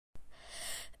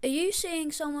Are you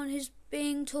seeing someone who's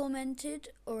being tormented,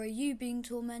 or are you being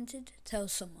tormented? Tell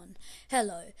someone.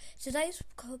 Hello. Today's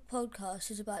podcast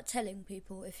is about telling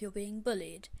people if you're being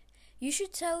bullied. You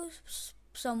should tell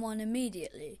someone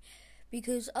immediately,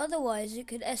 because otherwise it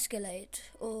could escalate,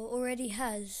 or already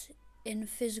has, in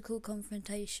physical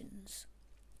confrontations.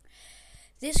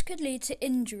 This could lead to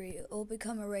injury or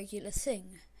become a regular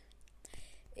thing.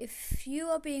 If you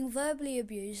are being verbally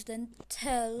abused, then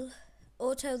tell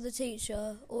the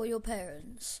teacher or your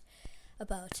parents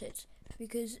about it,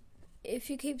 because if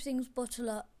you keep things bottled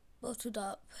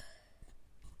up,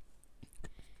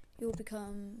 you'll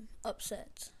become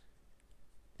upset.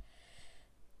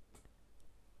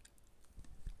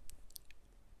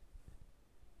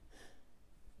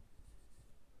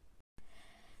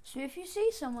 So if you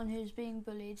see someone who's being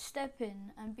bullied, step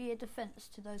in and be a defence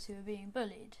to those who are being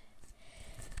bullied.